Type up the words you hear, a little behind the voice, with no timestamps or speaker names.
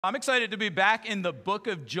I'm excited to be back in the book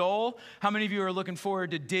of Joel. How many of you are looking forward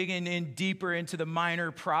to digging in deeper into the minor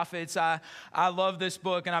prophets? I love this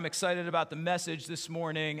book, and I'm excited about the message this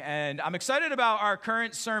morning. And I'm excited about our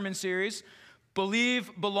current sermon series, Believe,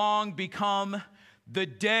 Belong, Become. The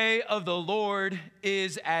day of the Lord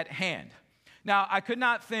is at hand. Now, I could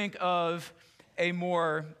not think of a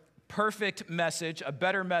more perfect message, a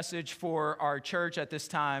better message for our church at this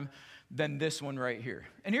time than this one right here.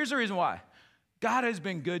 And here's the reason why. God has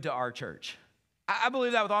been good to our church. I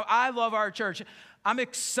believe that with all. I love our church. I'm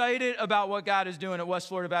excited about what God is doing at West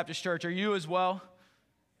Florida Baptist Church. Are you as well?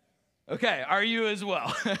 Okay, are you as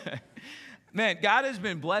well? Man, God has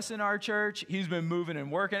been blessing our church. He's been moving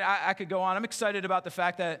and working. I could go on. I'm excited about the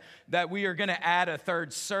fact that we are going to add a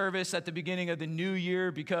third service at the beginning of the new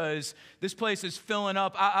year because this place is filling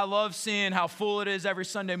up. I love seeing how full it is every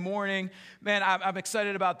Sunday morning. Man, I'm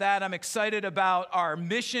excited about that. I'm excited about our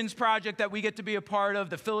missions project that we get to be a part of,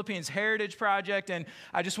 the Philippines Heritage Project. And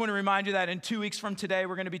I just want to remind you that in 2 weeks from today,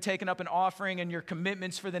 we're going to be taking up an offering and your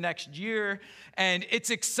commitments for the next year. And it's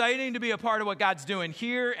exciting to be a part of what God's doing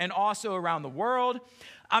here and also around the world.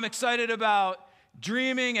 I'm excited about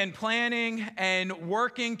dreaming and planning and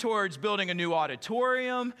working towards building a new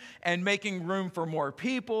auditorium and making room for more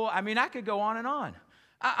people. I mean, I could go on and on.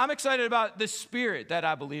 I'm excited about the spirit that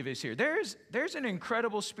I believe is here. There's an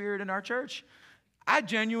incredible spirit in our church. I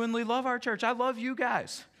genuinely love our church. I love you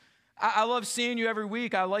guys. I love seeing you every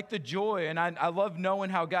week. I like the joy, and I love knowing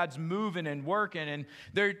how God's moving and working. And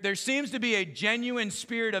there seems to be a genuine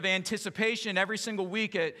spirit of anticipation every single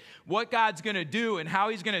week at what God's going to do and how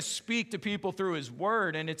he's going to speak to people through his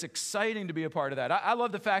word, and it's exciting to be a part of that. I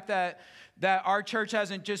love the fact that our church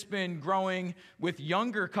hasn't just been growing with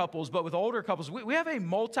younger couples, but with older couples. We have a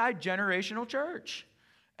multi-generational church.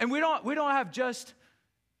 And we don't have just,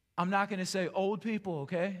 I'm not going to say old people,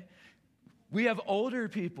 okay? We have older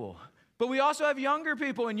people. But we also have younger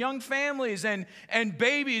people and young families and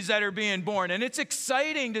babies that are being born. And it's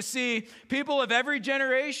exciting to see people of every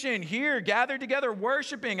generation here gathered together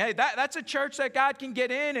worshiping. Hey, that's a church that God can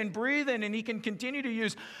get in and breathe in and he can continue to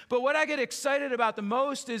use. But what I get excited about the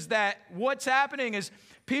most is that what's happening is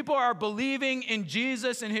people are believing in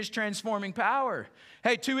Jesus and his transforming power.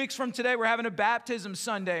 Hey, 2 weeks from today, we're having a baptism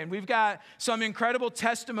Sunday, and we've got some incredible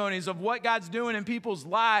testimonies of what God's doing in people's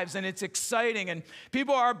lives, and it's exciting, and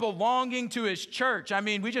people are belonging to his church. I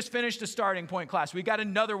mean, we just finished a starting point class. We got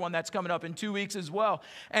another one that's coming up in 2 weeks as well,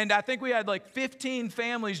 and I think we had like 15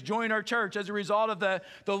 families join our church as a result of the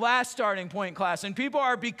last starting point class, and people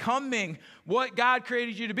are becoming what God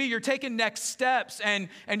created you to be. You're taking next steps, and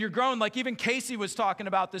you're growing, like even Casey was talking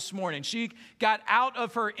about this morning. She got out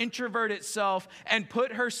of her introverted self and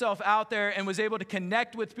put herself out there and was able to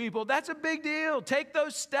connect with people. That's a big deal. Take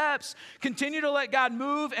those steps. Continue to let God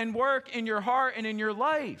move and work in your heart and in your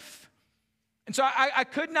life. And so I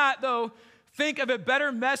could not, though, think of a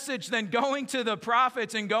better message than going to the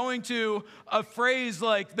prophets and going to a phrase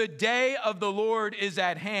like, the day of the Lord is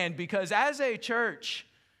at hand. Because as a church,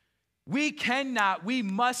 we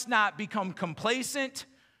must not become complacent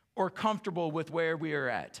or comfortable with where we are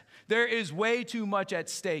at. There is way too much at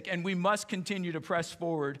stake, and we must continue to press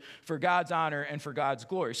forward for God's honor and for God's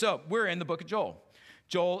glory. So we're in the book of Joel.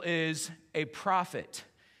 Joel is a prophet.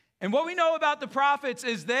 And what we know about the prophets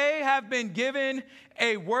is they have been given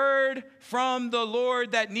a word from the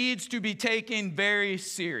Lord that needs to be taken very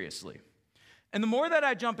seriously. And the more that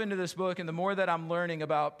I jump into this book and the more that I'm learning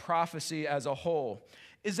about prophecy as a whole,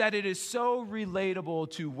 is that it is so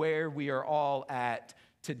relatable to where we are all at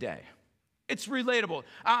today. It's relatable.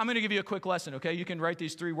 I'm going to give you a quick lesson, okay? You can write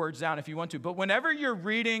these 3 words down if you want to. But whenever you're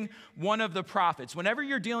reading one of the prophets, whenever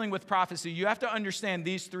you're dealing with prophecy, you have to understand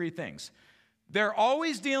these 3 things. They're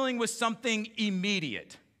always dealing with something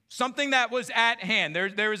immediate, something that was at hand.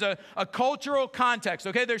 There is a cultural context,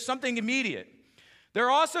 okay? There's something immediate.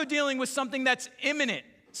 They're also dealing with something that's imminent,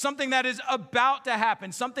 something that is about to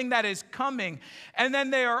happen, something that is coming. And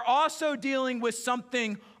then they are also dealing with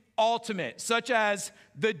something ultimate, such as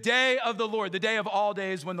the day of the Lord, the day of all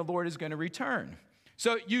days when the Lord is going to return.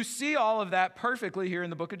 So you see all of that perfectly here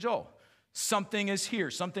in the book of Joel. Something is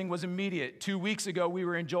here. Something was immediate. 2 weeks ago, we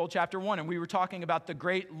were in Joel chapter 1, and we were talking about the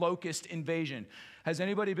great locust invasion. Has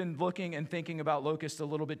anybody been looking and thinking about locusts a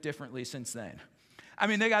little bit differently since then? I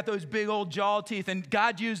mean, they got those big old jaw teeth, and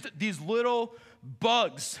God used these little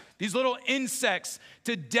bugs, these little insects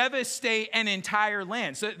to devastate an entire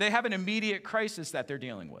land. So they have an immediate crisis that they're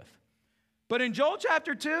dealing with. But in Joel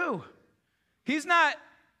chapter 2, he's not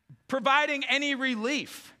providing any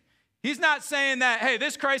relief. He's not saying that, hey,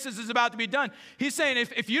 this crisis is about to be done. He's saying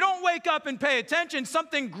if you don't wake up and pay attention,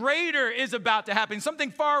 something greater is about to happen, something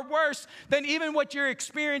far worse than even what you're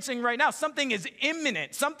experiencing right now. Something is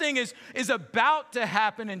imminent. Something is about to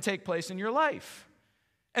happen and take place in your life.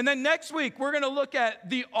 And then next week, we're going to look at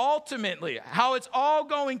the ultimately, how it's all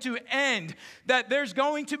going to end, that there's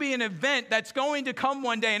going to be an event that's going to come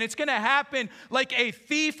one day, and it's going to happen like a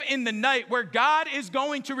thief in the night, where God is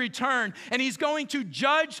going to return, and he's going to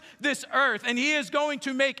judge this earth, and he is going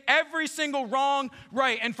to make every single wrong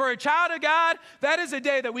right. And for a child of God, that is a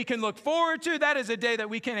day that we can look forward to. That is a day that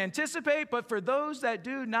we can anticipate. But for those that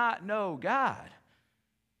do not know God,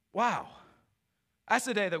 wow, that's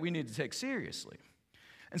a day that we need to take seriously.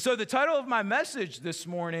 And so the title of my message this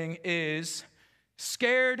morning is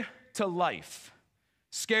Scared to Life.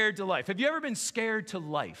 Scared to life. Have you ever been scared to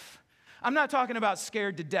life? I'm not talking about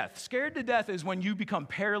scared to death. Scared to death is when you become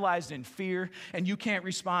paralyzed in fear and you can't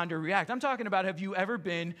respond or react. I'm talking about, have you ever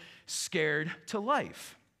been scared to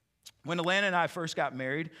life? When Alana and I first got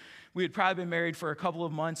married, we had probably been married for a couple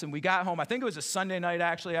of months, and we got home. I think it was a Sunday night,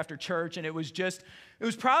 actually, after church, and it was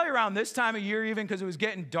probably around this time of year even, because it was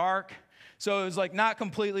getting dark. So it was like not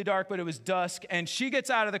completely dark, but it was dusk. And she gets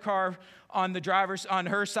out of the car on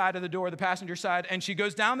her side of the door, the passenger side, and she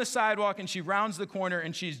goes down the sidewalk and she rounds the corner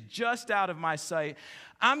and she's just out of my sight.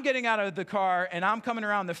 I'm getting out of the car and I'm coming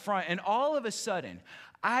around the front, and all of a sudden,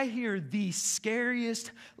 I hear the scariest,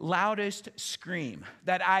 loudest scream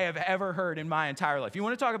that I have ever heard in my entire life. You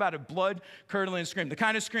want to talk about a blood-curdling scream, the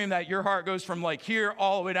kind of scream that your heart goes from like here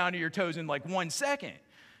all the way down to your toes in like 1 second.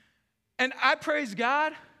 And I praise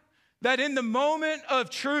God that in the moment of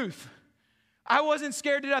truth, I wasn't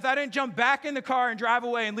scared to death. I didn't jump back in the car and drive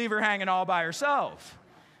away and leave her hanging all by herself.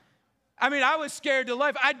 I mean, I was scared to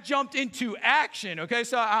life. I jumped into action, okay?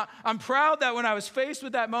 So I'm proud that when I was faced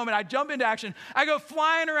with that moment, I jump into action. I go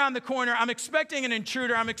flying around the corner. I'm expecting an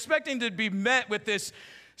intruder. I'm expecting to be met with this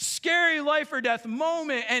scary life or death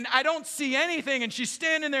moment, and I don't see anything. And she's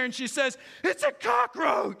standing there and she says, "It's a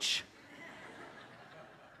cockroach."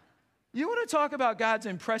 You want to talk about God's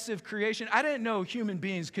impressive creation? I didn't know human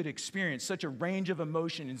beings could experience such a range of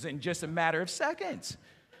emotions in just a matter of seconds.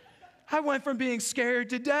 I went from being scared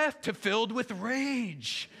to death to filled with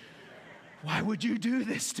rage. Why would you do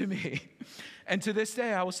this to me? And to this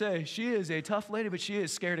day, I will say, she is a tough lady, but she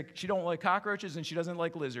is scared. She don't like cockroaches and she doesn't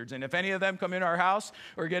like lizards. And if any of them come in our house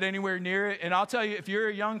or get anywhere near it, and I'll tell you, if you're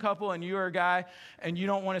a young couple and you're a guy and you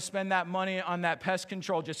don't want to spend that money on that pest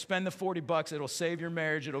control, just spend the $40. It'll save your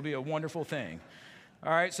marriage. It'll be a wonderful thing.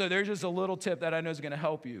 All right, so there's just a little tip that I know is going to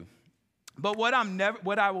help you. But what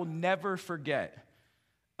I will never forget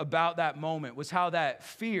about that moment was how that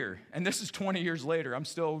fear, and this is 20 years later,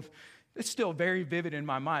 it's still very vivid in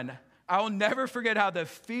my mind. I will never forget how the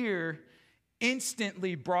fear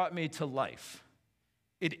instantly brought me to life.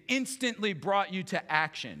 It instantly brought you to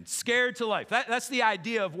action. Scared to life. That's the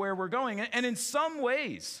idea of where we're going. And in some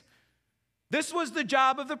ways, this was the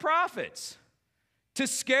job of the prophets, to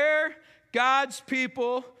scare God's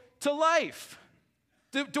people to life.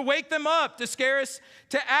 To wake them up, to scare us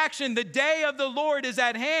to action. The day of the Lord is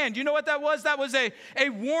at hand. You know what that was? That was a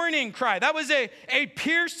warning cry. That was a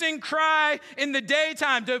piercing cry in the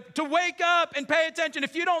daytime to wake up and pay attention.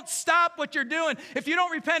 If you don't stop what you're doing, if you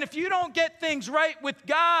don't repent, if you don't get things right with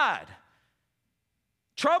God,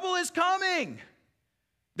 trouble is coming.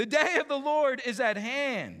 The day of the Lord is at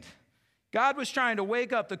hand. God was trying to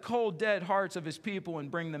wake up the cold, dead hearts of his people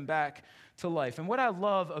and bring them back to life. And what I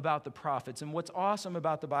love about the prophets and what's awesome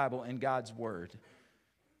about the Bible and God's word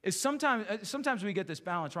is sometimes we get this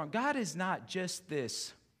balance wrong. God is not just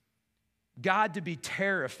this God to be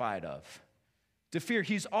terrified of, to fear.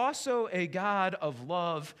 He's also a God of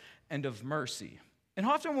love and of mercy. And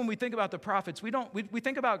often when we think about the prophets, we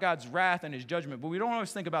think about God's wrath and his judgment, but we don't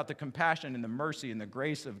always think about the compassion and the mercy and the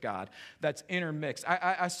grace of God that's intermixed.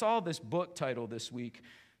 I saw this book title this week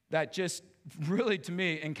that just really, to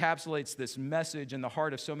me, encapsulates this message in the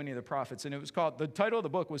heart of so many of the prophets. And the title of the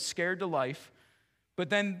book was Scared to Life, but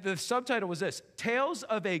then the subtitle was this: Tales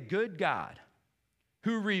of a Good God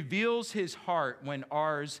Who Reveals His Heart When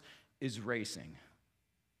Ours is Racing.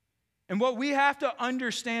 And what we have to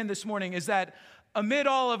understand this morning is that amid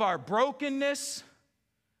all of our brokenness,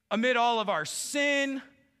 amid all of our sin,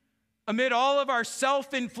 amid all of our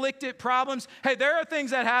self-inflicted problems, hey, there are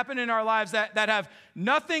things that happen in our lives that have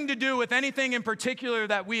nothing to do with anything in particular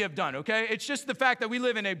that we have done, okay? It's just the fact that we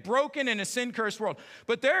live in a broken and a sin-cursed world.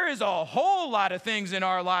 But there is a whole lot of things in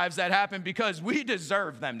our lives that happen because we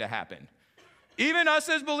deserve them to happen. Even us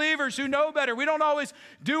as believers who know better, we don't always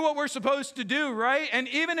do what we're supposed to do, right? And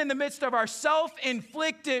even in the midst of our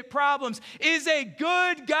self-inflicted problems is a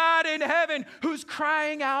good God in heaven who's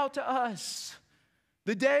crying out to us.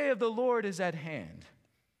 The day of the Lord is at hand.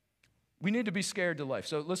 We need to be scared to life.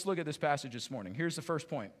 So let's look at this passage this morning. Here's the first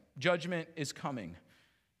point. Judgment is coming.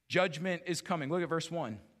 Judgment is coming. Look at verse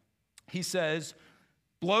 1. He says,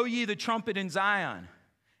 blow ye the trumpet in Zion,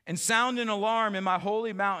 and sound an alarm in my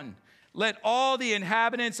holy mountain. Let all the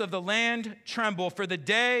inhabitants of the land tremble, for the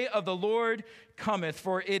day of the Lord cometh,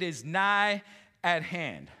 for it is nigh at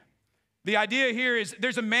hand. The idea here is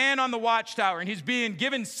there's a man on the watchtower, and he's being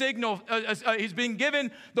given he's being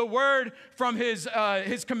given the word from his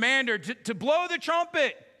commander to blow the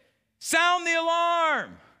trumpet, sound the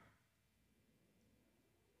alarm.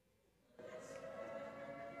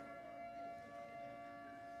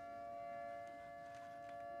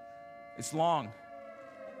 It's long.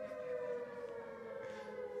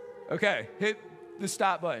 Okay, hit the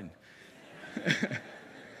stop button.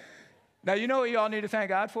 Now, you know what you all need to thank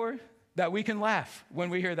God for? That we can laugh when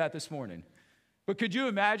we hear that this morning. But could you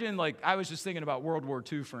imagine, like, I was just thinking about World War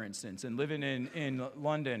II, for instance, and living in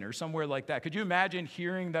London or somewhere like that. Could you imagine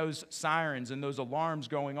hearing those sirens and those alarms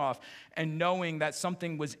going off and knowing that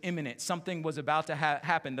something was imminent, something was about to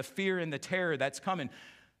happen, the fear and the terror that's coming?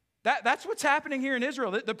 That's what's happening here in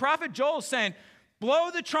Israel. The prophet Joel is saying,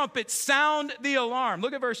 blow the trumpet, sound the alarm.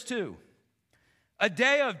 Look at verse 2. A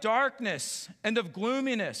day of darkness and of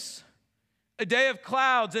gloominess, a day of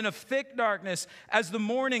clouds and of thick darkness as the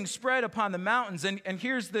morning spread upon the mountains. And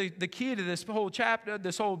here's the key to this whole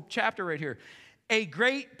chapter right here. A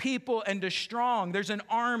great people and a strong. There's an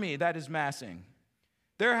army that is massing.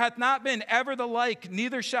 There hath not been ever the like,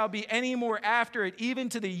 neither shall be any more after it, even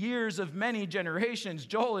to the years of many generations.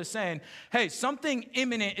 Joel is saying, hey, something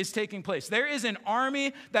imminent is taking place. There is an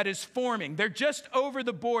army that is forming. They're just over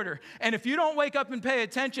the border. And if you don't wake up and pay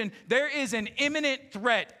attention, there is an imminent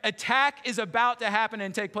threat. Attack is about to happen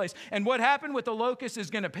and take place. And what happened with the locusts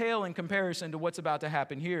is going to pale in comparison to what's about to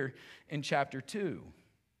happen here in chapter 2.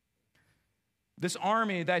 This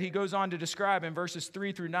army that he goes on to describe in verses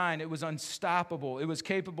 3 through 9, it was unstoppable. It was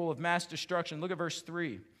capable of mass destruction. Look at verse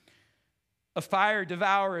 3. A fire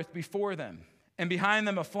devoureth before them, and behind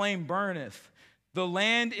them a flame burneth. The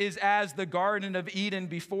land is as the Garden of Eden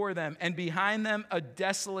before them, and behind them a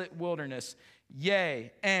desolate wilderness.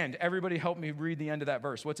 Yea, and everybody help me read the end of that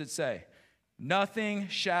verse. What's it say? Nothing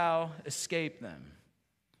shall escape them.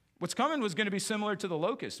 What's coming was going to be similar to the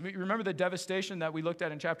locusts. Remember the devastation that we looked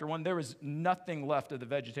at in chapter 1? There was nothing left of the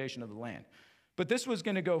vegetation of the land. But this was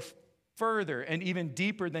going to go further and even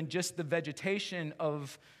deeper than just the vegetation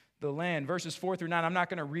of the land. Verses 4 through 9, I'm not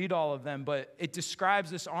going to read all of them, but it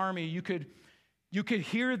describes this army. You could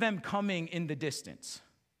hear them coming in the distance.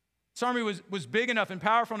 This army was big enough and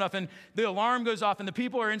powerful enough, and the alarm goes off, and the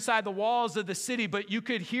people are inside the walls of the city, but you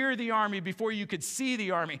could hear the army before you could see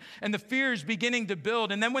the army, and the fear is beginning to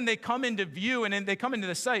build. And then when they come into view and they come into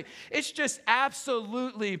the sight, it's just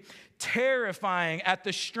absolutely terrifying at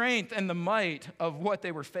the strength and the might of what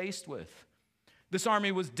they were faced with. This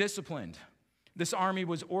army was disciplined. This army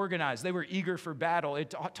was organized. They were eager for battle.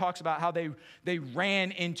 It talks about how they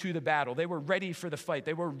ran into the battle. They were ready for the fight.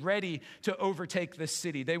 They were ready to overtake the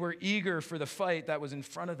city. They were eager for the fight that was in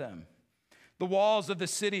front of them. The walls of the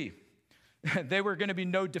city, they were going to be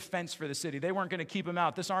no defense for the city. They weren't going to keep them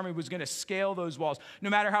out. This army was going to scale those walls. No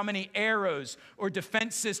matter how many arrows or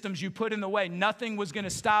defense systems you put in the way, nothing was going to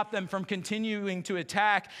stop them from continuing to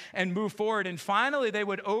attack and move forward. And finally, they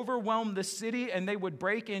would overwhelm the city and they would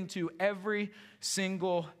break into every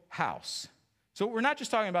single house. So we're not just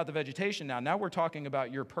talking about the vegetation now. Now we're talking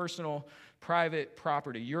about your personal, private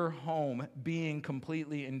property, your home being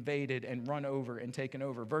completely invaded and run over and taken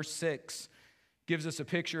over. Verse 6 gives us a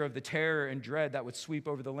picture of the terror and dread that would sweep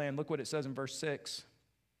over the land. Look what it says in verse 6.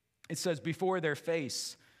 It says, before their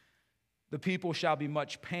face, the people shall be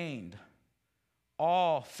much pained.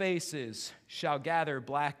 All faces shall gather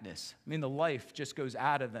blackness. I mean, the life just goes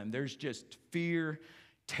out of them. There's just fear,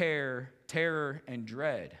 terror, and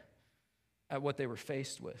dread at what they were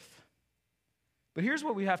faced with. But here's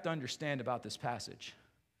what we have to understand about this passage.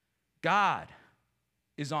 God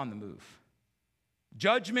is on the move.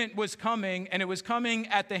 Judgment was coming, and it was coming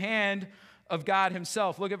at the hand of God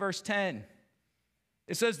himself. Look at verse 10.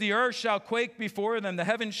 It says, the earth shall quake before them, the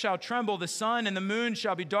heavens shall tremble, the sun and the moon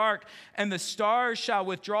shall be dark, and the stars shall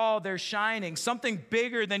withdraw their shining. Something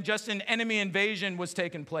bigger than just an enemy invasion was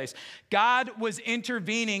taking place. God was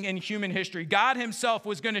intervening in human history. God himself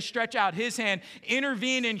was going to stretch out his hand,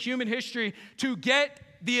 intervene in human history to get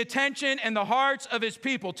the attention and the hearts of his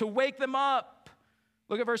people, to wake them up.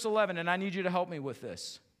 Look at verse 11, and I need you to help me with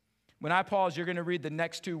this. When I pause, you're going to read the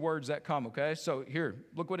next two words that come, okay? So here,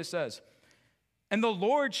 look what it says. And the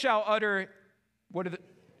Lord shall utter,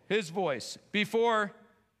 his voice, for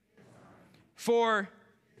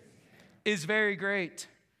is very great.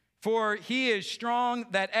 For he is strong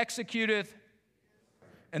that executeth.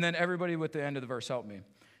 And then everybody with the end of the verse, help me.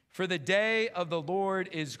 For the day of the Lord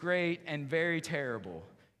is great and very terrible,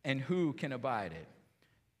 and who can abide it?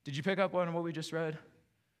 Did you pick up on what we just read?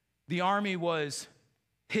 The army was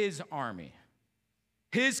his army.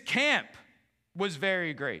 His camp was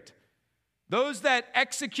very great. Those that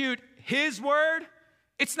execute his word,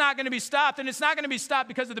 it's not going to be stopped. And it's not going to be stopped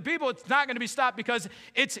because of the people. It's not going to be stopped because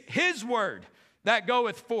it's his word that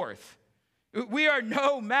goeth forth. We are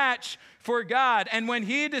no match for God. And when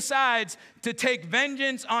he decides to take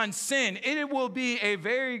vengeance on sin, it will be a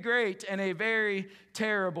very great and a very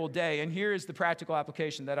terrible day. And here is the practical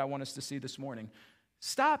application that I want us to see this morning.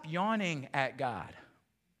 Stop yawning at God.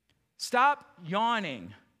 Stop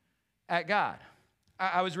yawning at God.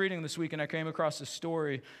 I was reading this week and I came across a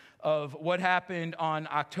story of what happened on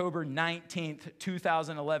October 19th,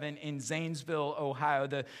 2011 in Zanesville, Ohio.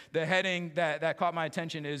 The heading that caught my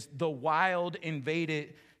attention is "The Wild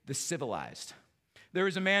Invaded the Civilized." There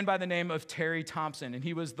was a man by the name of Terry Thompson, and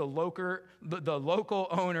he was the local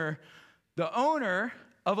owner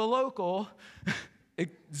of a local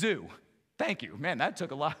zoo. Thank you. Man, that took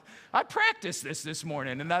a lot. I practiced this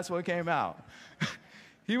morning, and that's what came out.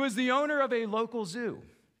 He was the owner of a local zoo.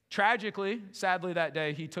 Tragically, sadly, that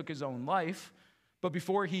day, he took his own life. But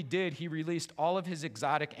before he did, he released all of his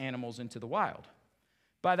exotic animals into the wild.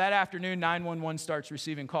 By that afternoon, 911 starts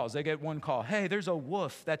receiving calls. They get one call. Hey, there's a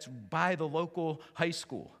wolf that's by the local high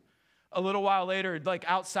school. A little while later, like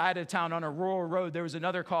outside of town on a rural road, there was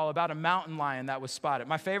another call about a mountain lion that was spotted.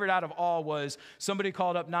 My favorite out of all was somebody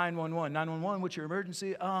called up 911. 911, what's your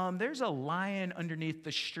emergency? There's a lion underneath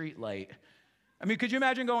the street light. I mean, could you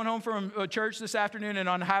imagine going home from a church this afternoon and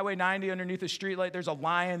on Highway 90 underneath the street light, there's a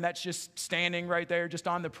lion that's just standing right there, just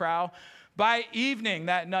on the prowl? By evening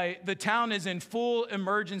that night, the town is in full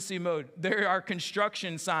emergency mode. There are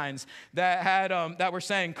construction signs that were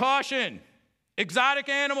saying, "Caution! Exotic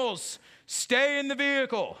animals, stay in the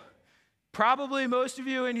vehicle." Probably most of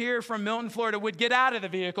you in here from Milton, Florida would get out of the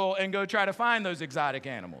vehicle and go try to find those exotic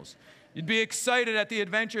animals. You'd be excited at the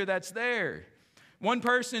adventure that's there. One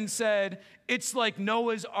person said, it's like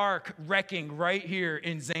Noah's Ark wrecking right here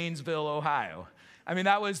in Zanesville, Ohio. I mean,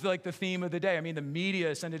 that was like the theme of the day. I mean, the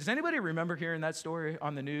media sent it. Does anybody remember hearing that story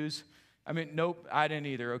on the news? I mean, nope, I didn't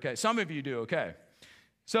either. Okay, some of you do, okay.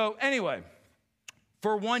 So anyway,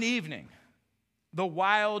 for one evening, the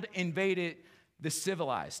wild invaded the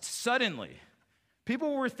civilized. Suddenly,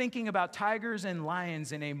 people were thinking about tigers and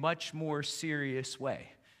lions in a much more serious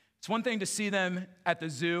way. It's one thing to see them at the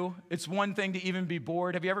zoo. It's one thing to even be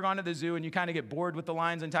bored. Have you ever gone to the zoo and you kind of get bored with the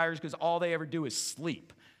lions and tigers because all they ever do is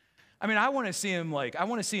sleep? I mean, I want to see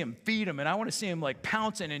them feed them, and I want to see them like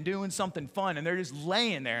pouncing and doing something fun, and they're just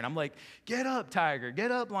laying there. And I'm like, get up, tiger,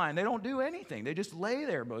 get up, lion. They don't do anything. They just lay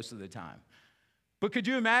there most of the time. But could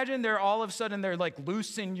you imagine all of a sudden they're like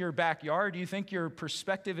loose in your backyard? Do you think your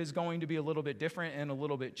perspective is going to be a little bit different and a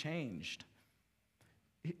little bit changed?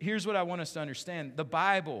 Here's what I want us to understand. The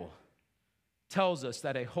Bible tells us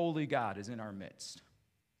that a holy God is in our midst.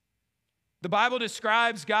 The Bible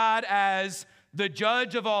describes God as the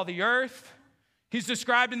judge of all the earth. He's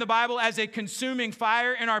described in the Bible as a consuming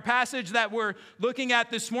fire. In our passage that we're looking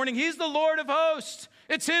at this morning, he's the Lord of hosts.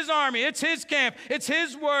 It's his army, it's his camp, it's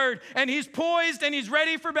his word, and he's poised and he's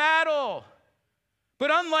ready for battle. But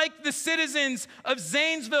unlike the citizens of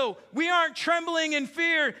Zanesville, we aren't trembling in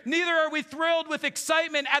fear. Neither are we thrilled with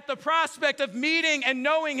excitement at the prospect of meeting and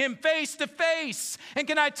knowing him face to face. And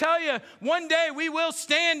can I tell you, one day we will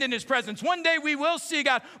stand in his presence. One day we will see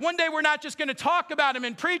God. One day we're not just going to talk about him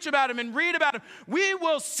and preach about him and read about him. We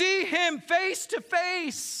will see him face to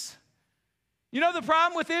face. You know the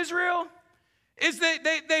problem with Israel? Is that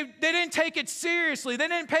they didn't take it seriously. They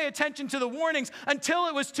didn't pay attention to the warnings until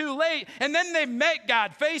it was too late. And then they met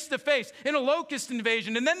God face to face in a locust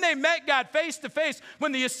invasion. And then they met God face to face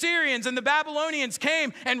when the Assyrians and the Babylonians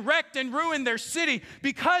came and wrecked and ruined their city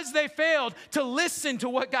because they failed to listen to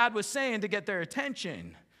what God was saying to get their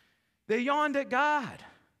attention. They yawned at God.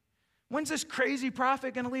 When's this crazy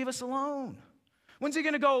prophet going to leave us alone? When's he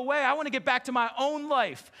going to go away? I want to get back to my own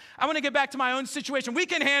life. I want to get back to my own situation. We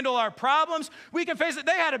can handle our problems. We can face it.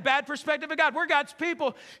 They had a bad perspective of God. We're God's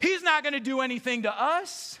people. He's not going to do anything to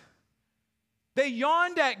us. They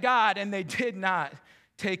yawned at God and they did not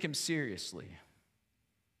take him seriously.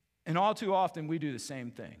 And all too often we do the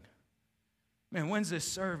same thing. Man, when's this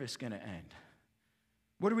service going to end?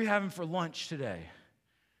 What are we having for lunch today?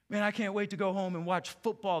 Man, I can't wait to go home and watch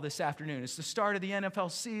football this afternoon. It's the start of the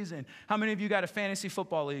NFL season. How many of you got a fantasy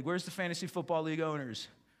football league? Where's the fantasy football league owners?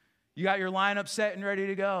 You got your lineup set and ready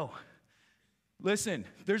to go. Listen,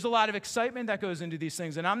 there's a lot of excitement that goes into these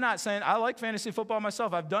things. And I'm not saying, I like fantasy football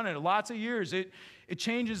myself. I've done it lots of years. It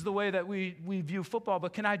changes the way that we view football.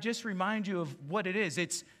 But can I just remind you of what it is?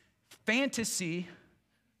 It's fantasy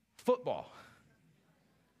football.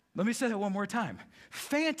 Let me say that one more time.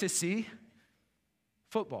 Fantasy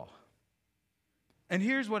football. And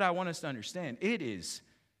here's what I want us to understand. It is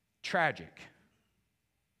tragic,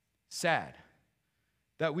 sad,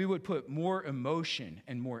 that we would put more emotion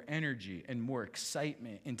and more energy and more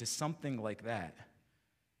excitement into something like that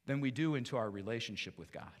than we do into our relationship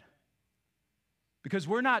with God. Because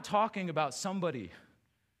we're not talking about somebody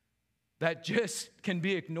that just can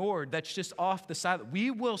be ignored, that's just off the side.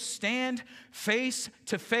 We will stand face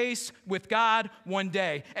to face with God one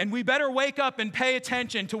day, and we better wake up and pay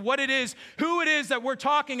attention to what it is, who it is that we're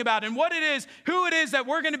talking about, and what it is, who it is that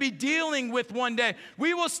we're going to be dealing with one day.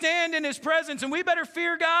 We will stand in his presence, and we better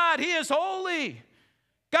fear God. He is holy.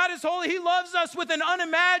 God is holy. He loves us with an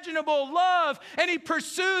unimaginable love, and he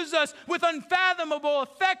pursues us with unfathomable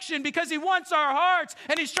affection because he wants our hearts.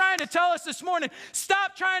 And he's trying to tell us this morning,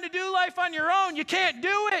 stop trying to do life on your own. You can't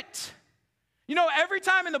do it. You know, every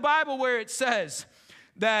time in the Bible where it says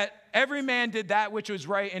that every man did that which was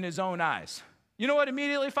right in his own eyes, you know what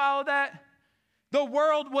immediately followed that? The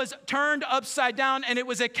world was turned upside down, and it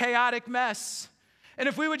was a chaotic mess. And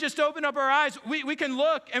if we would just open up our eyes, we can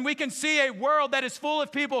look and we can see a world that is full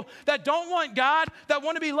of people that don't want God, that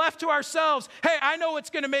want to be left to ourselves. Hey, I know what's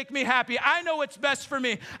going to make me happy. I know what's best for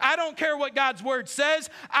me. I don't care what God's word says.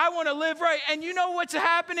 I want to live right. And you know what's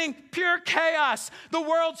happening? Pure chaos. The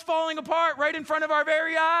world's falling apart right in front of our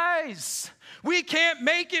very eyes. We can't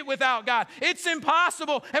make it without God. It's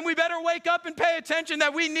impossible. And we better wake up and pay attention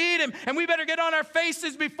that we need him. And we better get on our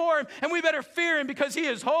faces before him. And we better fear him because he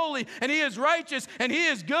is holy and he is righteous and he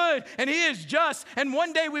is good and he is just. And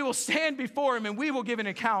one day we will stand before him and we will give an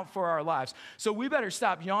account for our lives. So we better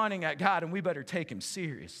stop yawning at God and we better take him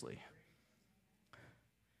seriously.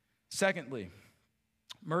 Secondly,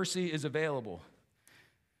 mercy is available.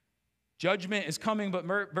 Judgment is coming, but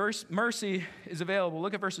mercy is available.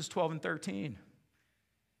 Look at verses 12 and 13.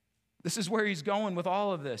 This is where he's going with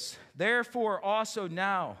all of this. Therefore also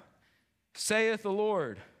now, saith the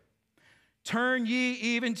Lord, turn ye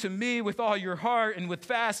even to me with all your heart, and with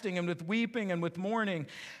fasting, and with weeping, and with mourning,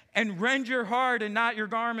 and rend your heart and not your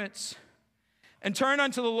garments. And turn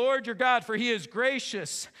unto the Lord your God, for he is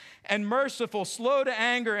gracious and merciful, slow to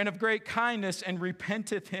anger, and of great kindness, and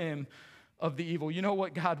repenteth him of the evil. You know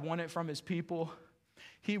what God wanted from his people?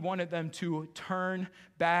 He wanted them to turn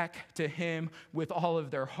back to him with all of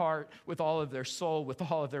their heart, with all of their soul, with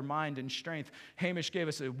all of their mind and strength. Hamish gave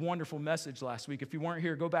us a wonderful message last week. If you weren't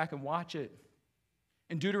here, go back and watch it.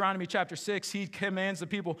 In Deuteronomy chapter 6, he commands the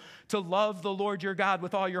people to love the Lord your God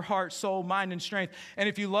with all your heart, soul, mind, and strength. And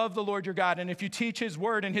if you love the Lord your God, and if you teach his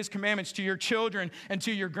word and his commandments to your children and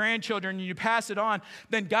to your grandchildren, and you pass it on,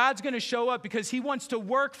 then God's going to show up because he wants to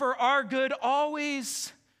work for our good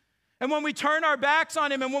always. And when we turn our backs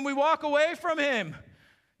on him and when we walk away from him,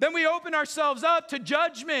 then we open ourselves up to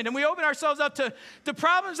judgment, and we open ourselves up to the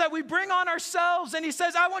problems that we bring on ourselves. And he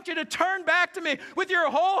says, I want you to turn back to me with your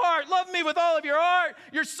whole heart. Love me with all of your heart,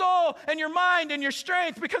 your soul, and your mind, and your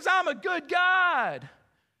strength, because I'm a good God.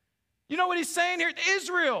 You know what he's saying here?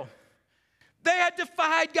 Israel, they had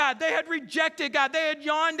defied God. They had rejected God. They had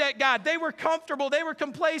yawned at God. They were comfortable. They were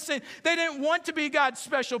complacent. They didn't want to be God's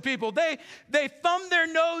special people. They thumbed their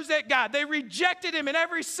nose at God. They rejected him in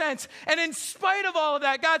every sense. And in spite of all of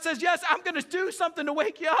that, God says, yes, I'm going to do something to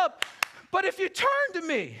wake you up. But if you turn to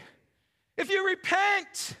me, if you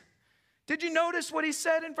repent, did you notice what he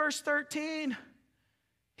said in verse 13?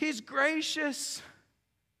 He's gracious.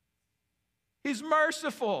 He's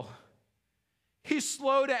merciful. He's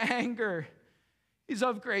slow to anger. He's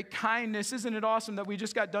of great kindness. Isn't it awesome that we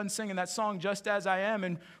just got done singing that song, Just As I Am,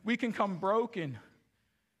 and we can come broken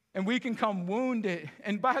and we can come wounded.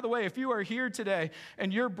 And by the way, if you are here today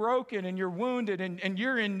and you're broken and you're wounded and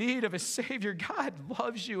you're in need of a Savior, God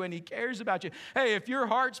loves you and he cares about you. Hey, if your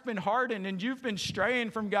heart's been hardened and you've been straying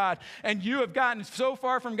from God and you have gotten so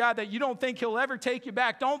far from God that you don't think he'll ever take you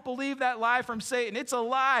back, don't believe that lie from Satan. It's a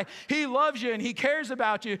lie. He loves you and he cares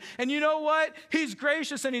about you. And you know what? He's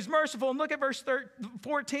gracious and he's merciful. And look at verse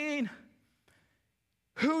 14.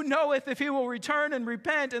 Who knoweth if he will return and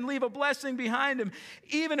repent and leave a blessing behind him,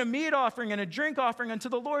 even a meat offering and a drink offering unto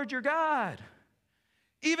the Lord your God?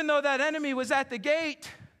 Even though that enemy was at the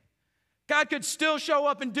gate, God could still show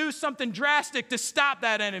up and do something drastic to stop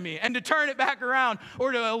that enemy and to turn it back around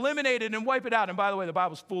or to eliminate it and wipe it out. And by the way, the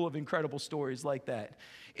Bible's full of incredible stories like that.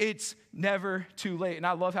 It's never too late. And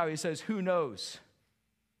I love how he says, who knows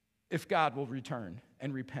if God will return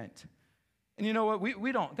and repent. And you know what?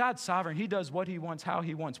 We don't. God's sovereign. He does what he wants, how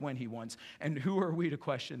he wants, when he wants. And who are we to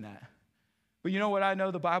question that? But you know what I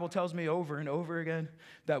know? The Bible tells me over and over again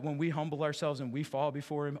that when we humble ourselves and we fall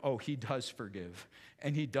before him, he does forgive.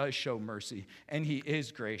 And he does show mercy. And he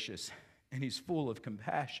is gracious. And he's full of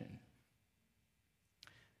compassion.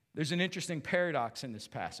 There's an interesting paradox in this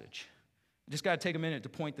passage. I just got to take a minute to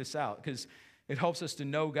point this out because it helps us to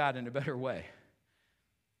know God in a better way.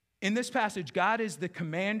 In this passage, God is the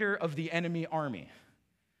commander of the enemy army,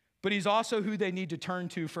 but he's also who they need to turn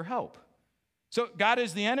to for help. So God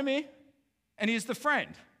is the enemy, and he's the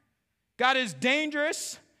friend. God is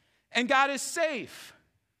dangerous, and God is safe.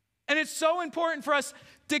 And it's so important for us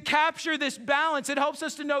to capture this balance. It helps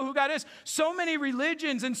us to know who God is. So many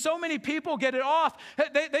religions and so many people get it off.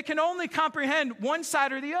 They can only comprehend one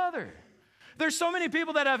side or the other. There's so many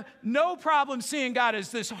people that have no problem seeing God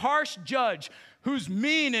as this harsh judge who's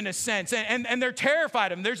mean in a sense, and they're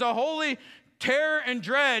terrified of him. There's a holy terror and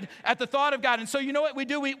dread at the thought of God. And so you know what we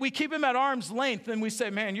do? We keep him at arm's length, and we say,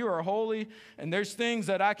 man, you are holy, and there's things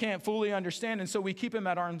that I can't fully understand, and so we keep him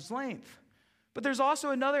at arm's length. But there's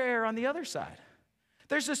also another error on the other side.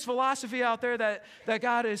 There's this philosophy out there that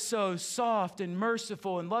God is so soft and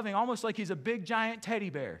merciful and loving, almost like he's a big, giant teddy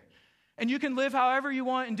bear. And you can live however you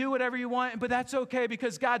want and do whatever you want, but that's okay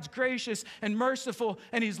because God's gracious and merciful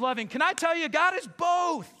and he's loving. Can I tell you, God is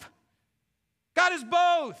both. God is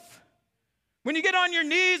both. When you get on your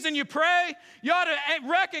knees and you pray, you ought to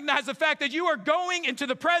recognize the fact that you are going into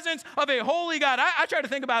the presence of a holy God. I try to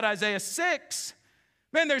think about Isaiah 6.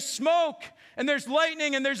 Man, there's smoke, and there's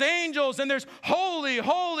lightning, and there's angels, and there's holy,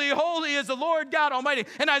 holy, holy is the Lord God Almighty.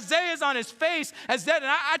 And Isaiah's on his face as dead,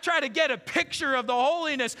 and I try to get a picture of the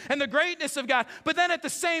holiness and the greatness of God. But then at the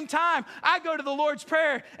same time, I go to the Lord's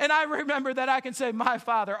Prayer, and I remember that I can say, my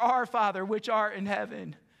Father, our Father, which art in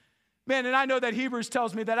heaven. Man, and I know that Hebrews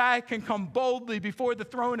tells me that I can come boldly before the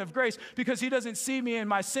throne of grace because he doesn't see me in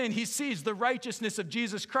my sin. He sees the righteousness of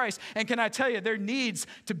Jesus Christ. And can I tell you, there needs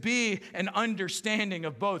to be an understanding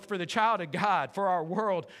of both. For the child of God, for our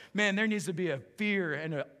world, man, there needs to be a fear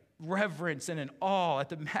and a reverence and an awe at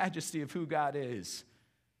the majesty of who God is.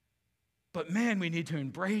 But man, we need to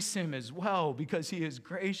embrace him as well because he is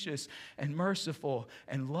gracious and merciful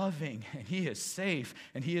and loving, and he is safe,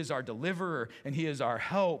 and he is our deliverer, and he is our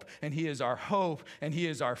help, and he is our hope, and he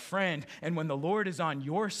is our friend. And when the Lord is on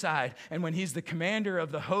your side, and when he's the commander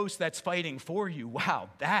of the host that's fighting for you, wow,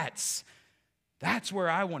 that's where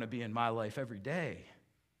I want to be in my life every day.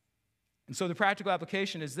 And so the practical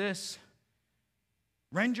application is this: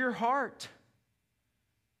 rend your heart.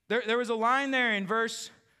 There was a line there in verse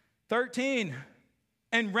 13,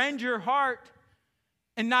 and rend your heart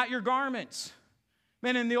and not your garments.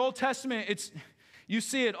 Man, in the Old Testament, you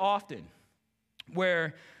see it often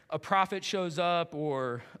where a prophet shows up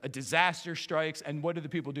or a disaster strikes, and what do the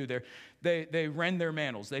people do there? They rend their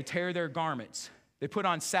mantles, they tear their garments, they put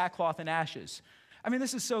on sackcloth and ashes. I mean,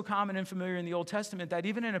 this is so common and familiar in the Old Testament that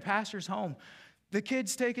even in a pastor's home, the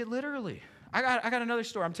kids take it literally. I got another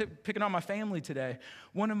story. I'm picking on my family today.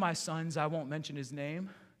 One of my sons, I won't mention his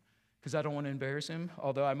name, because I don't want to embarrass him,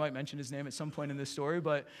 although I might mention his name at some point in this story.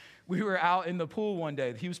 But we were out in the pool one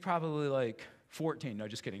day. He was probably like 14. No,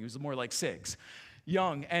 just kidding. He was more like 6,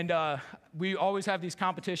 young. And we always have these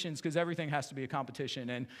competitions because everything has to be a competition.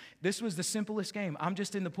 And this was the simplest game. I'm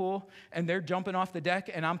just in the pool, and they're jumping off the deck,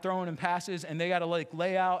 and I'm throwing them passes, and they got to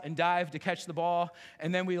lay out and dive to catch the ball.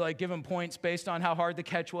 And then we give them points based on how hard the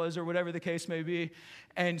catch was or whatever the case may be.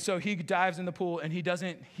 And so he dives in the pool, and he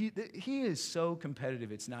is so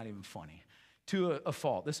competitive, it's not even funny, to a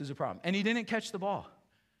fault. This is a problem. And he didn't catch the ball.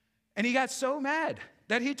 And he got so mad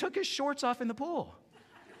that he took his shorts off in the pool.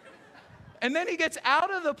 And then he gets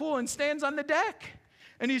out of the pool and stands on the deck.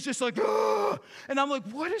 And he's just like, ugh. And I'm like,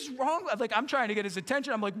 what is wrong? I'm trying to get his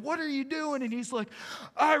attention. I'm like, what are you doing? And he's like,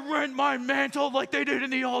 I rent my mantle like they did in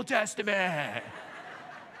the Old Testament.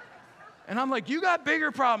 And I'm like, you got bigger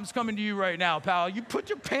problems coming to you right now, pal. You put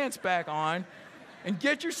your pants back on and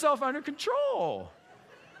get yourself under control.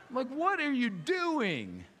 I'm like, what are you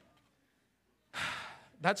doing?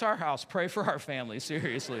 That's our house. Pray for our family,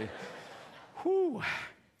 seriously. Whew.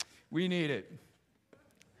 We need it.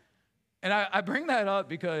 And I bring that up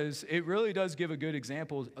because it really does give a good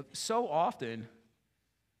example. So often,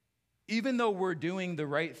 even though we're doing the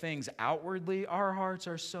right things outwardly, our hearts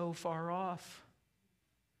are so far off.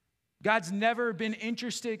 God's never been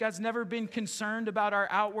interested. God's never been concerned about our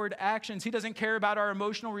outward actions. He doesn't care about our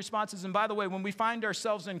emotional responses. And by the way, when we find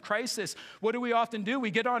ourselves in crisis, what do we often do? We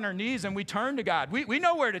get on our knees and we turn to God. We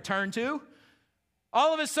know where to turn to.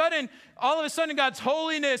 All of a sudden, God's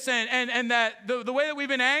holiness and that the way that we've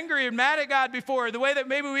been angry and mad at God before, the way that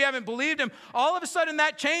maybe we haven't believed him, all of a sudden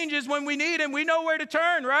that changes when we need him. We know where to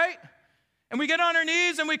turn, right? And we get on our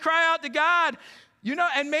knees and we cry out to God.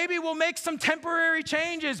 And maybe we'll make some temporary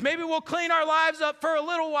changes. Maybe we'll clean our lives up for a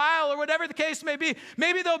little while or whatever the case may be.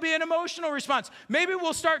 Maybe there'll be an emotional response. Maybe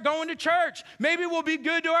we'll start going to church. Maybe we'll be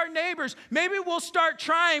good to our neighbors. Maybe we'll start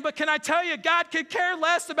trying. But can I tell you, God could care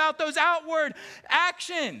less about those outward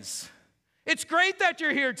actions. It's great that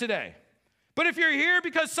you're here today. But if you're here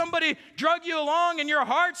because somebody drug you along and your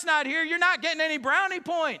heart's not here, you're not getting any brownie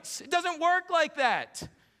points. It doesn't work like that.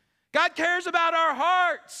 God cares about our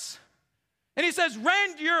hearts. And he says,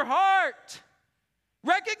 rend your heart.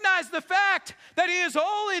 Recognize the fact that he is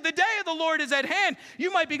holy. The day of the Lord is at hand.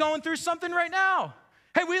 You might be going through something right now.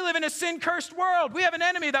 Hey, we live in a sin-cursed world. We have an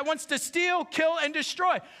enemy that wants to steal, kill, and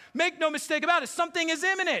destroy. Make no mistake about it. Something is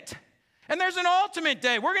imminent. And there's an ultimate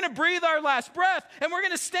day. We're going to breathe our last breath, and we're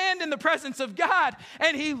going to stand in the presence of God.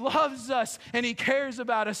 And he loves us, and he cares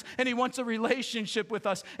about us, and he wants a relationship with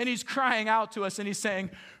us. And he's crying out to us, and he's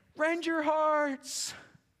saying, rend your hearts.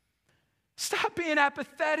 Stop being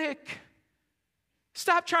apathetic.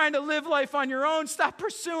 Stop trying to live life on your own. Stop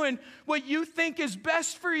pursuing what you think is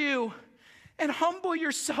best for you. And humble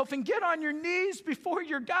yourself and get on your knees before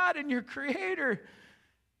your God and your Creator.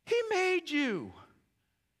 He made you.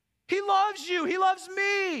 He loves you. He loves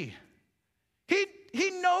me. He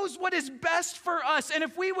knows what is best for us. And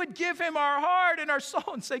if we would give him our heart and our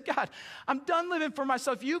soul and say, God, I'm done living for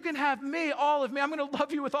myself. You can have me, all of me. I'm going to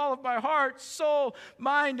love you with all of my heart, soul,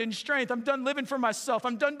 mind, and strength. I'm done living for myself.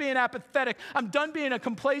 I'm done being apathetic. I'm done being a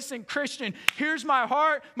complacent Christian. Here's my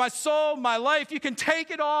heart, my soul, my life. You can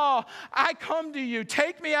take it all. I come to you.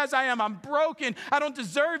 Take me as I am. I'm broken. I don't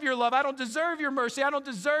deserve your love. I don't deserve your mercy. I don't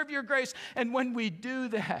deserve your grace. And when we do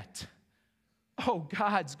that,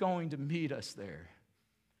 God's going to meet us there.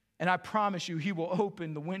 And I promise you, he will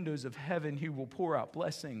open the windows of heaven. He will pour out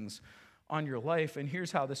blessings on your life. And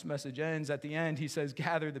here's how this message ends. At the end, he says,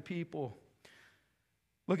 gather the people.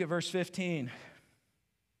 Look at verse 15.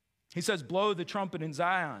 He says, blow the trumpet in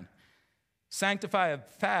Zion. Sanctify a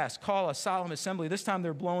fast. Call a solemn assembly. This time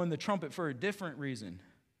they're blowing the trumpet for a different reason.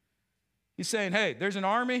 He's saying, hey, there's an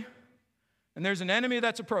army and there's an enemy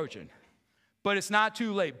that's approaching. But it's not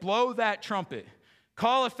too late. Blow that trumpet.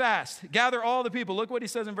 Call a fast. Gather all the people. Look what he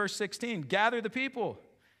says in verse 16. Gather the people.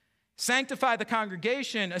 Sanctify the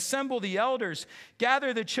congregation. Assemble the elders.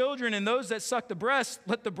 Gather the children and those that suck the breast.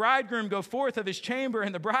 Let the bridegroom go forth of his chamber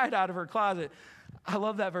and the bride out of her closet. I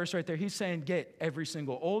love that verse right there. He's saying get every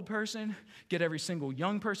single old person, get every single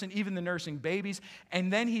young person, even the nursing babies.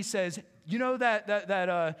 And then he says, you know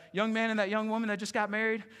that young man and that young woman that just got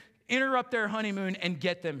married? Interrupt their honeymoon and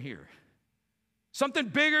get them here. Something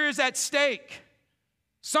bigger is at stake.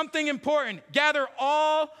 Something important. Gather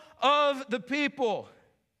all of the people.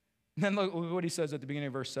 And then look what he says at the beginning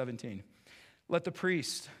of verse 17. Let the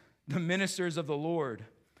priests, the ministers of the Lord,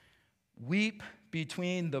 weep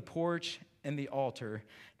between the porch and the altar,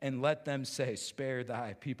 and let them say, spare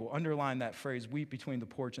thy people. Underline that phrase, weep between the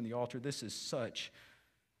porch and the altar. This is such,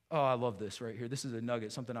 I love this right here. This is a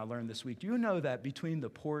nugget, something I learned this week. Do you know that between the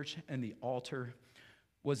porch and the altar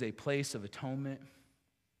was a place of atonement?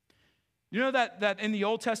 You know that in the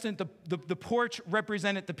Old Testament, the porch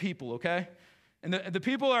represented the people, okay? And the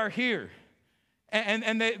people are here.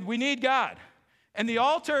 And we need God. And the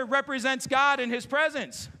altar represents God and his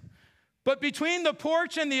presence. But between the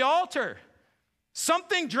porch and the altar,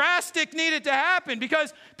 something drastic needed to happen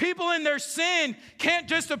because people in their sin can't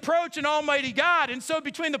just approach an almighty God. And so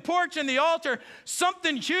between the porch and the altar,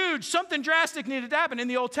 something huge, something drastic needed to happen. In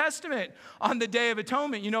the Old Testament, on the Day of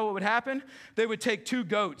Atonement, you know what would happen? They would take 2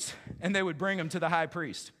 goats and they would bring them to the high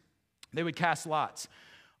priest. They would cast lots.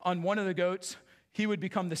 On one of the goats, he would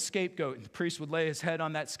become the scapegoat. And the priest would lay his head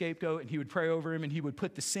on that scapegoat, and he would pray over him, and he would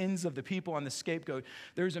put the sins of the people on the scapegoat.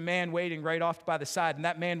 There's a man waiting right off by the side, and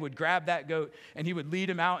that man would grab that goat, and he would lead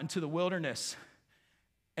him out into the wilderness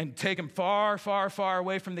and take him far, far, far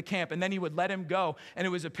away from the camp. And then he would let him go. And it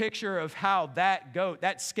was a picture of how that goat,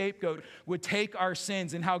 that scapegoat, would take our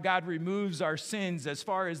sins and how God removes our sins as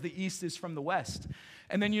far as the east is from the west.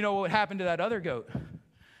 And then you know what happened to that other goat?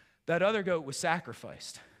 That other goat was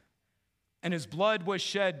sacrificed. And his blood was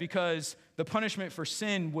shed because the punishment for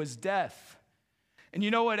sin was death. And you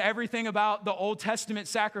know what? Everything about the Old Testament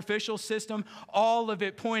sacrificial system, all of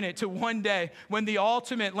it pointed to one day when the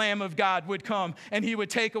ultimate Lamb of God would come and he would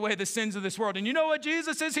take away the sins of this world. And you know what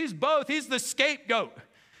Jesus is? He's both. He's the scapegoat.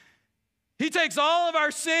 He takes all of our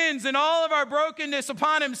sins and all of our brokenness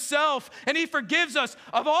upon himself, and he forgives us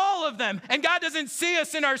of all of them. And God doesn't see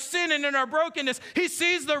us in our sin and in our brokenness. He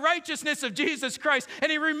sees the righteousness of Jesus Christ,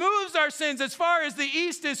 and he removes our sins as far as the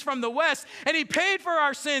east is from the west. And he paid for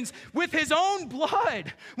our sins with his own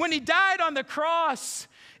blood when he died on the cross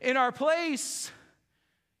in our place.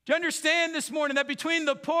 Do you understand this morning that between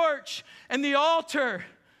the porch and the altar,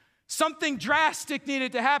 something drastic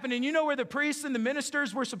needed to happen? And you know where the priests and the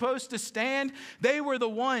ministers were supposed to stand? They were the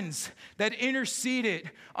ones that interceded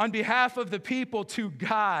on behalf of the people to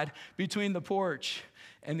God between the porch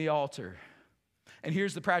and the altar. And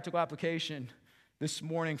here's the practical application this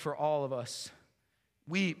morning for all of us.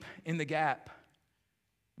 Weep in the gap.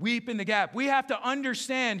 Weep in the gap. We have to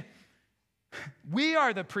understand we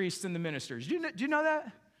are the priests and the ministers. Do you know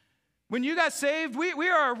that? When you got saved, we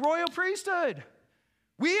are a royal priesthood.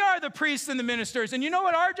 We are the priests and the ministers. And you know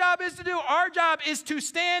what our job is to do? Our job is to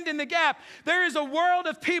stand in the gap. There is a world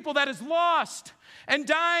of people that is lost and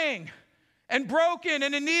dying and broken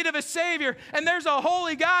and in need of a Savior. And there's a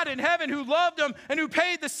holy God in heaven who loved them and who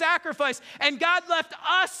paid the sacrifice. And God left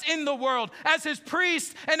us in the world as his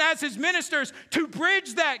priests and as his ministers to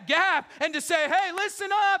bridge that gap and to say, hey,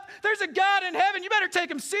 listen up. There's a God in heaven. You better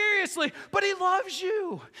take him seriously. But he loves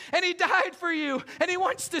you and he died for you and he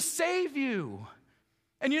wants to save you.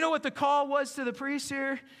 And you know what the call was to the priests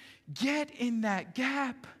here? Get in that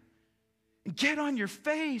gap. Get on your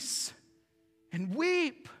face and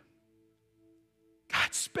weep.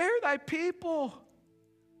 God, spare thy people.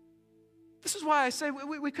 This is why I say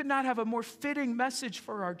we could not have a more fitting message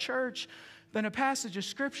for our church than a passage of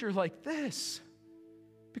scripture like this.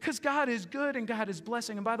 Because God is good and God is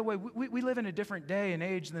blessing. And by the way, we live in a different day and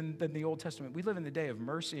age than the Old Testament. We live in the day of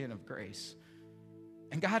mercy and of grace.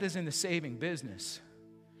 And God is in the saving business.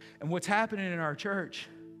 And what's happening in our church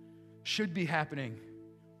should be happening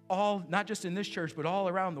all, not just in this church, but all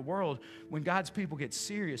around the world when God's people get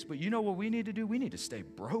serious. But you know what we need to do? We need to stay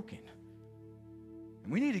broken.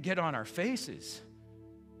 And we need to get on our faces.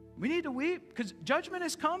 We need to weep because judgment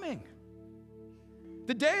is coming.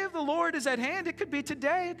 The day of the Lord is at hand. It could be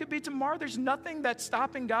today. It could be tomorrow. There's nothing that's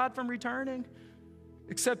stopping God from returning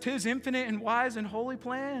except his infinite and wise and holy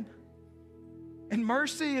plan. And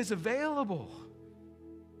mercy is available.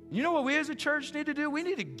 You know what we as a church need to do? We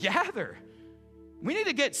need to gather. We need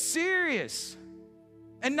to get serious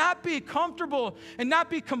and not be comfortable and not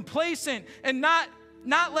be complacent and not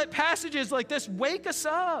let passages like this wake us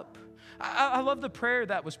up. I love the prayer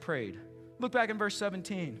that was prayed. Look back in verse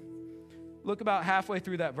 17. Look about halfway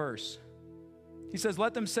through that verse. He says,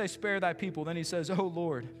 let them say, spare thy people. Then he says, O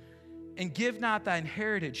Lord, and give not thine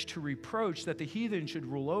heritage to reproach that the heathen should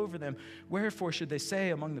rule over them. Wherefore should they say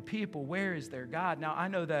among the people, where is their God? Now, I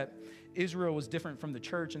know that Israel was different from the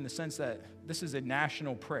church in the sense that this is a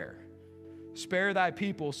national prayer. Spare thy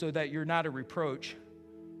people so that you're not a reproach,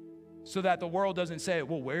 so that the world doesn't say,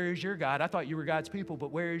 well, where is your God? I thought you were God's people,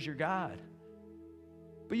 but where is your God?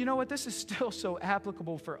 But you know what? This is still so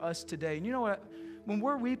applicable for us today. And you know what? When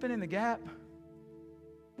we're weeping in the gap,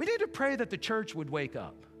 we need to pray that the church would wake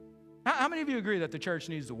up. How many of you agree that the church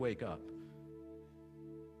needs to wake up?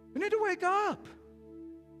 We need to wake up.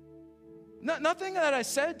 Nothing that I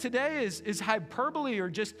said today is hyperbole or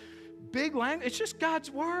just big language. It's just God's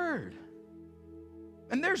word.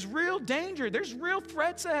 And there's real danger. There's real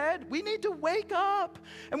threats ahead. We need to wake up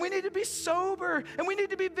and we need to be sober and we need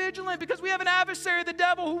to be vigilant because we have an adversary, the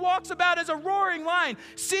devil, who walks about as a roaring lion,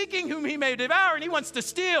 seeking whom he may devour. And he wants to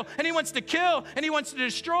steal and he wants to kill and he wants to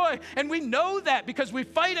destroy. And we know that because we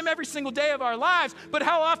fight him every single day of our lives. But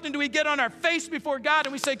how often do we get on our face before God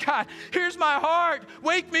and we say, God, here's my heart.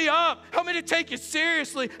 Wake me up. Help me to take you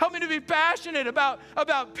seriously. Help me to be passionate about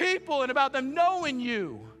people and about them knowing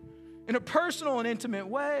you in a personal and intimate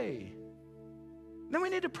way. Then we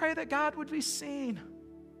need to pray that God would be seen.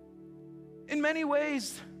 In many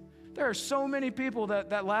ways, there are so many people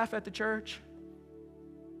that laugh at the church.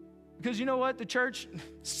 Because you know what? The church,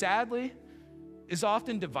 sadly, is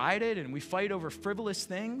often divided and we fight over frivolous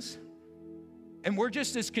things. And we're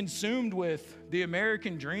just as consumed with the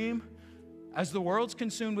American dream as the world's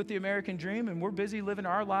consumed with the American dream. And we're busy living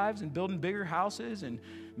our lives and building bigger houses and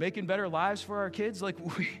making better lives for our kids. Like,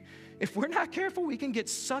 if we're not careful, we can get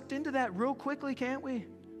sucked into that real quickly, can't we?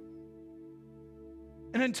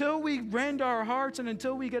 And until we rend our hearts and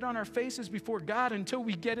until we get on our faces before God, until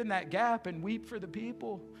we get in that gap and weep for the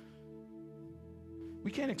people,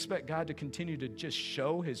 We can't expect God to continue to just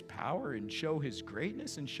show his power and show his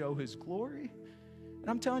greatness and show his glory. And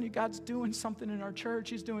I'm telling you, God's doing something in our church.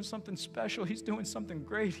 He's doing something special. He's doing something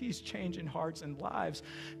great. He's changing hearts and lives.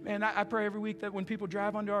 Man, I pray every week that when people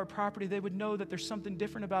drive onto our property, they would know that there's something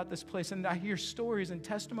different about this place. And I hear stories and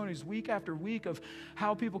testimonies week after week of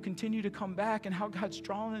how people continue to come back and how God's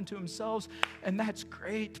drawing them to himself. And that's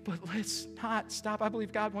great, but let's not stop. I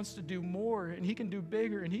believe God wants to do more, and he can do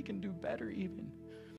bigger, and he can do better even.